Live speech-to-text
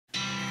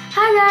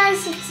Hi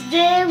guys, so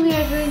today we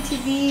are going to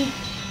be,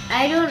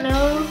 I don't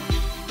know,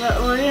 but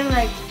we're going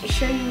to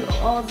show you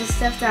all the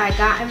stuff that I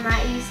got in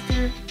my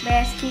Easter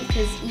basket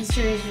because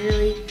Easter is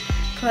really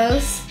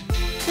close.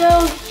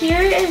 So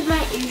here is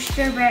my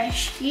Easter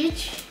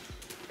basket.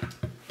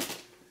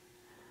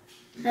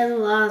 It has a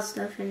lot of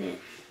stuff in it.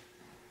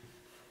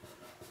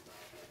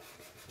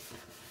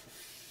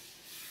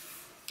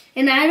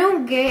 And I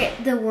don't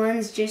get the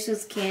ones just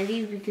with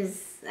candy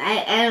because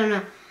I don't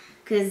know.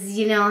 Because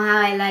you know how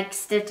I like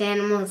stuffed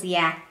animals?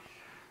 Yeah.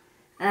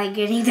 I like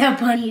getting the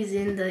bunnies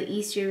in the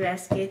Easter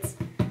baskets.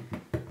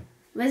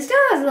 But it still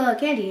has a little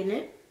candy in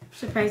it,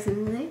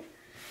 surprisingly.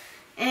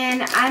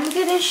 And I'm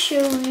going to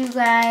show you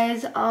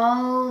guys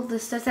all the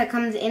stuff that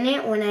comes in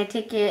it when I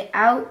take it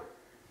out.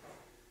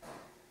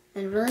 I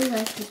really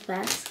like this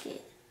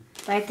basket.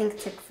 But I think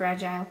it's like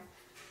fragile.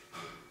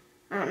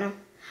 I don't know.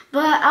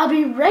 But I'll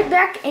be right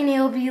back and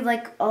it'll be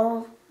like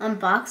all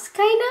unboxed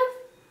kind of,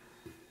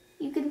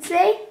 you could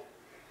say.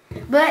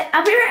 But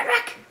I'll be right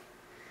back.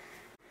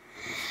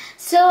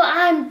 So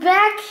I'm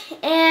back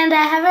and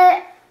I have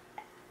it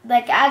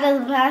like out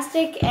of the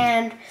plastic.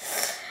 And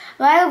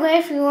by the way,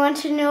 if you want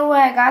to know where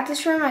I got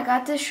this from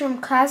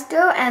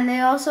Costco. And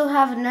they also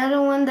have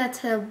another one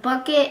that's a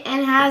bucket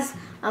and has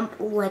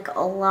like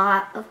a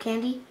lot of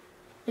candy.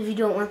 If you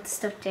don't want the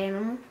stuffed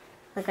animal,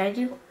 like I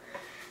do.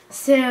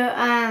 So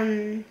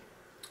yeah,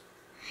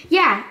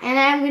 and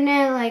I'm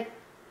gonna like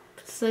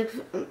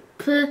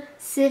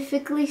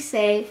specifically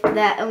say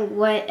that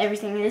what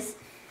everything is,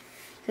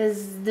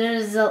 because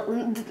there's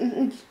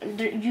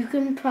you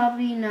can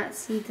probably not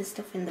see the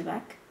stuff in the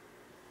back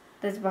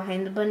that's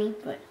behind the bunny,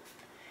 but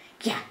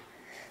yeah.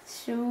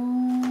 So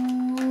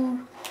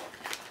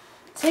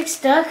it's like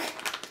stuck.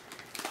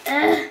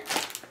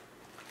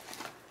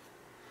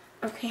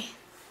 Okay,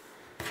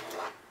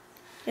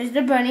 there's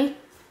the bunny,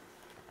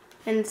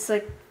 and it's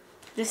like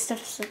this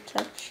stuff's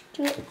attached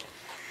to it.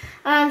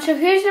 So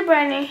here's the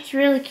bunny. It's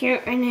really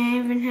cute, and it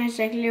even has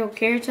like little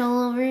carrots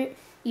all over it,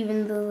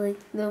 even the like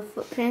little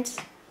footprints.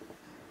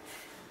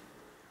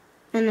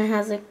 And it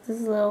has like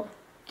these little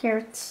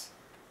carrots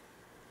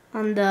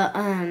on the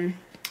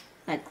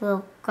like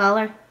little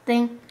collar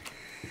thing.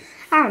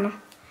 I don't know.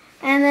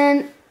 And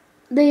then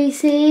they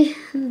say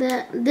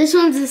that this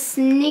one's a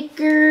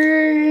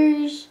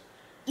Snickers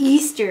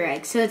Easter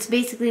egg, so it's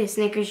basically a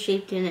Snickers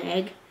shaped in an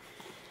egg.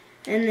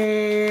 And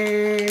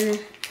then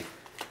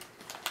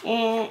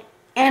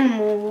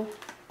animal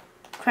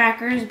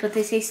crackers, but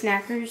they say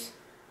snackers.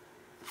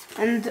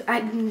 And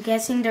I'm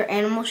guessing they're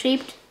animal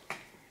shaped.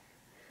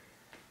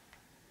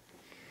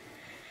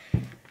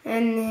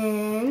 And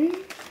then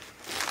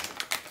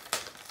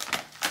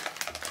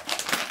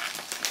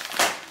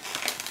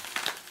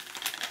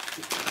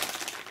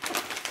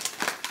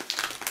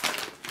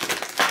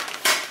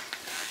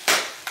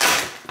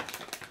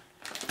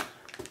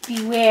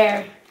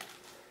beware.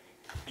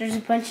 There's a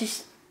bunch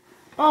of...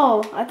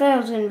 Oh, I thought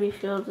it was going to be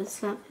filled.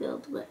 It's not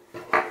filled, but...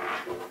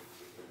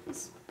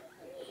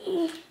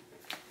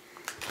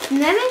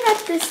 And then I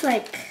got this,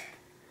 like...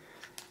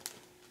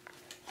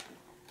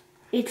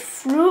 It's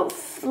fruit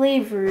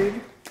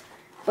flavored,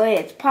 but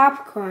it's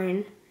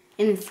popcorn,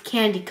 and it's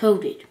candy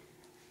coated.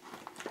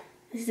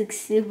 This looks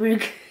super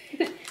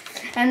good.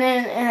 And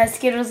then it has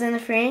Skittles in the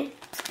front.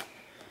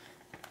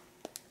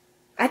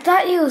 I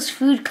thought it was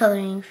food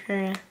coloring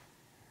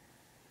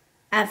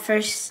at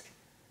first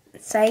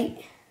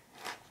sight,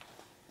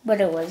 but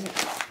it wasn't.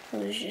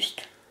 It was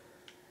just,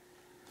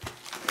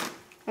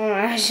 oh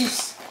my gosh,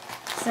 just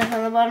stuff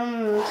on the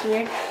bottom. It looks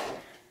weird.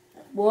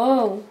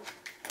 Whoa.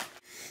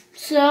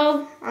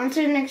 So on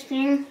to the next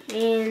thing,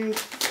 and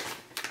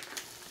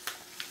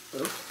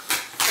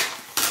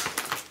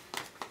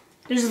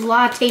there's a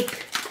lot of tape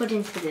put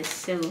into this,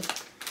 so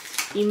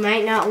you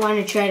might not want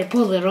to try to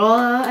pull it all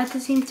out at the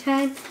same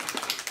time,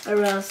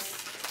 or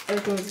else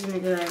everything's gonna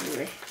go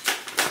everywhere.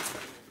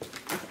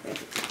 Okay.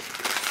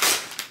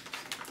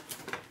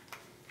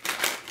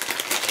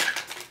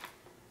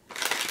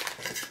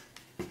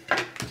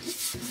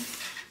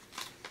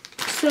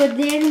 So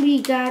then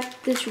we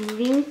got this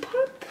ring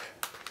pop,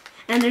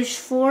 and there's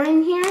 4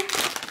 in here.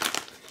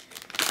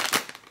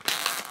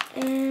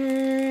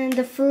 And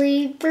the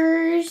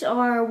flavors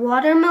are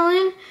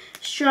watermelon,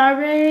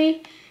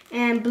 strawberry,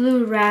 and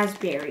blue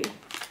raspberry.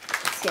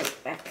 Let's get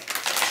it back.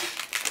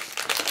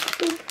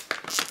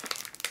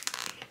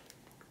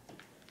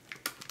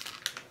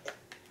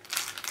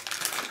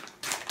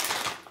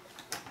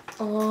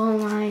 Oh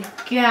my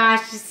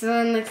gosh, this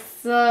one looks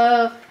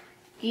so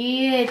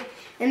good.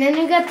 And then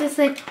we got this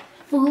like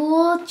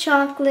full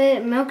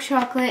chocolate, milk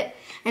chocolate,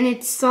 and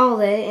it's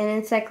solid, and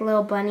it's like a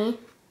little bunny.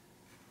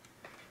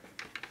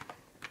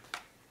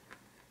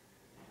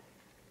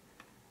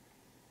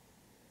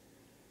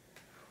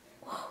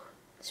 Whoa,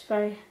 it's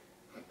probably,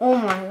 oh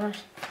my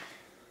gosh.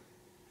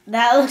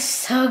 That looks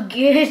so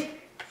good.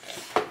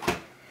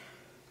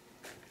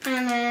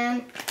 And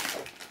then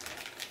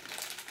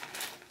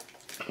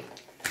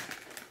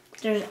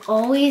there's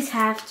always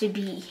have to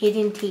be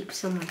hidden tape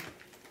somewhere.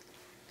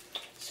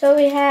 So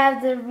we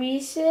have the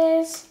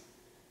Reese's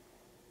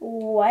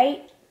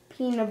white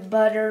peanut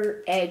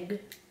butter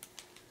egg.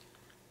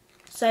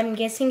 So I'm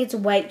guessing it's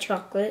white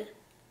chocolate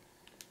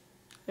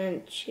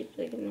and shaped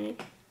like an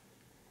egg.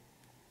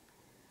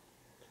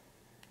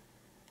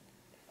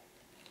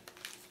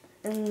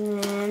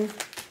 And then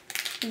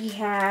we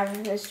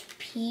have this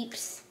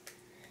Peeps.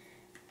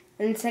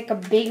 And it's like a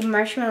big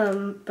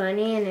marshmallow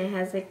bunny and it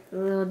has like a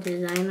little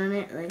design on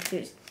it. Like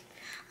there's,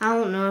 I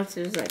don't know if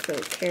there's like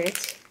little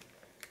carrots.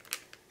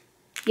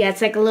 Yeah,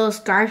 it's like a little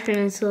scarf and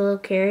it's a little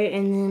carrot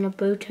and then a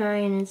bow tie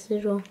and its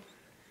little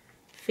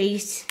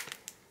face.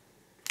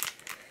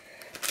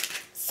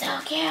 So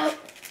cute.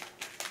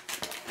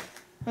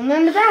 And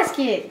then the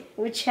basket,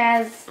 which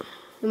has,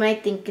 you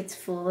might think it's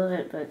full of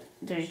it, but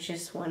there's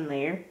just one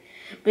layer.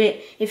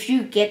 But if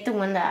you get the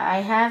one that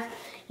I have,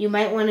 you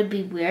might want to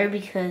beware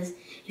because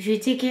if you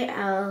take it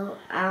out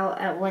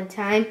at one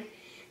time,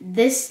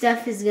 this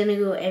stuff is going to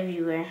go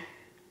everywhere.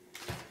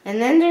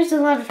 And then there's a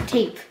lot of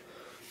tape.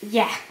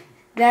 Yeah,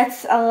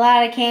 that's a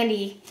lot of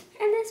candy.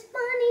 And this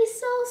bunny's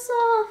so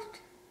soft.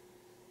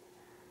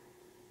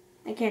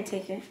 I can't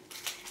take it.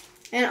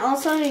 And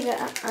also you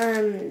got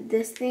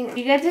this thing.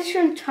 You got this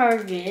from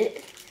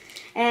Target.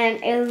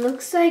 And it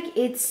looks like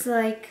it's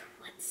like,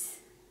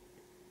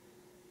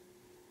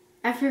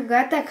 I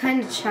forgot that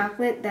kind of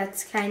chocolate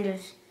that's kind of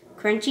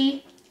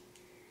crunchy.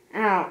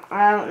 I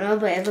don't know,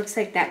 but it looks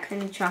like that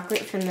kind of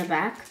chocolate from the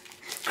back.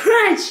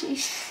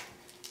 Crunchy!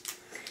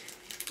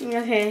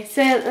 Okay,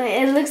 so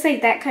it looks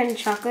like that kind of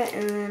chocolate,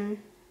 and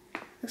then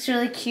looks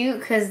really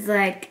cute because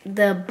like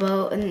the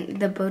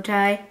bow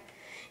tie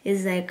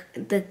is like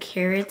the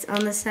carrots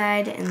on the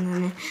side, and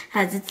then it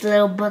has its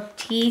little buck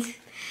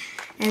teeth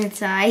and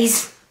its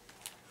eyes.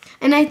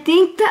 And I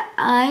think the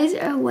eyes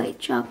are white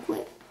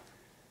chocolate.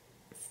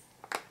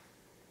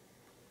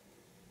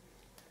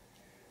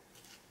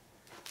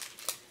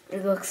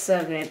 It looks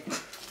so good.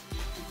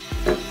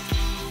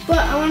 But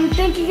I want to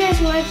thank you guys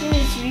for watching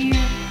this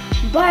video.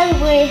 By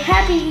the way,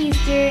 happy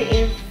Easter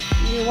if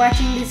you're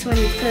watching this when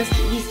it's close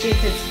to Easter,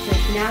 because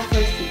it's not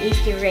close to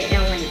Easter right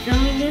now when I'm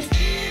filming this.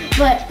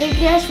 But thank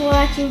you guys for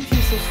watching.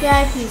 Please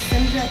subscribe, please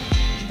thumbs up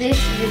this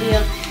video,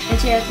 and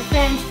share it with your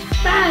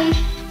friends.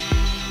 Bye!